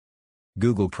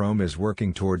Google Chrome is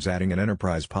working towards adding an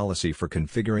enterprise policy for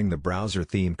configuring the browser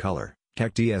theme color.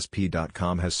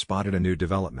 TechDSP.com has spotted a new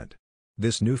development.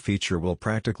 This new feature will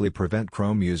practically prevent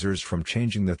Chrome users from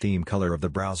changing the theme color of the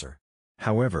browser.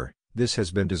 However, this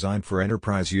has been designed for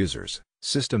enterprise users,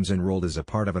 systems enrolled as a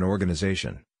part of an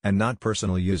organization, and not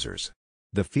personal users.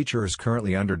 The feature is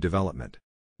currently under development.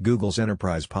 Google's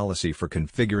enterprise policy for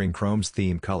configuring Chrome's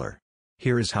theme color.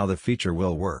 Here is how the feature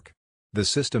will work. The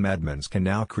system admins can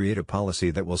now create a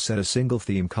policy that will set a single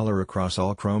theme color across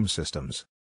all Chrome systems.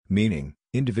 Meaning,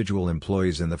 individual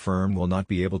employees in the firm will not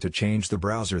be able to change the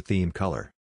browser theme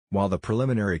color. While the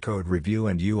preliminary code review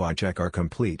and UI check are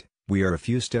complete, we are a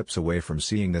few steps away from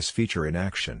seeing this feature in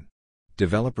action.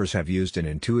 Developers have used an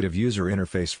intuitive user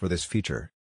interface for this feature.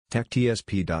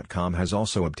 TechDSP.com has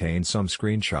also obtained some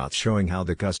screenshots showing how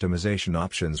the customization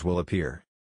options will appear.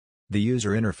 The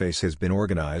user interface has been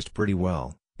organized pretty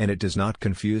well, and it does not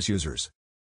confuse users.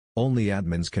 Only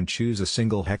admins can choose a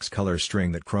single hex color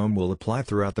string that Chrome will apply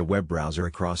throughout the web browser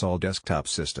across all desktop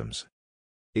systems.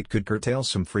 It could curtail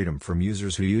some freedom from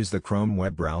users who use the Chrome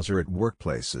web browser at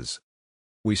workplaces.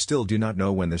 We still do not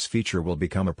know when this feature will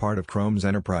become a part of Chrome's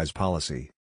enterprise policy.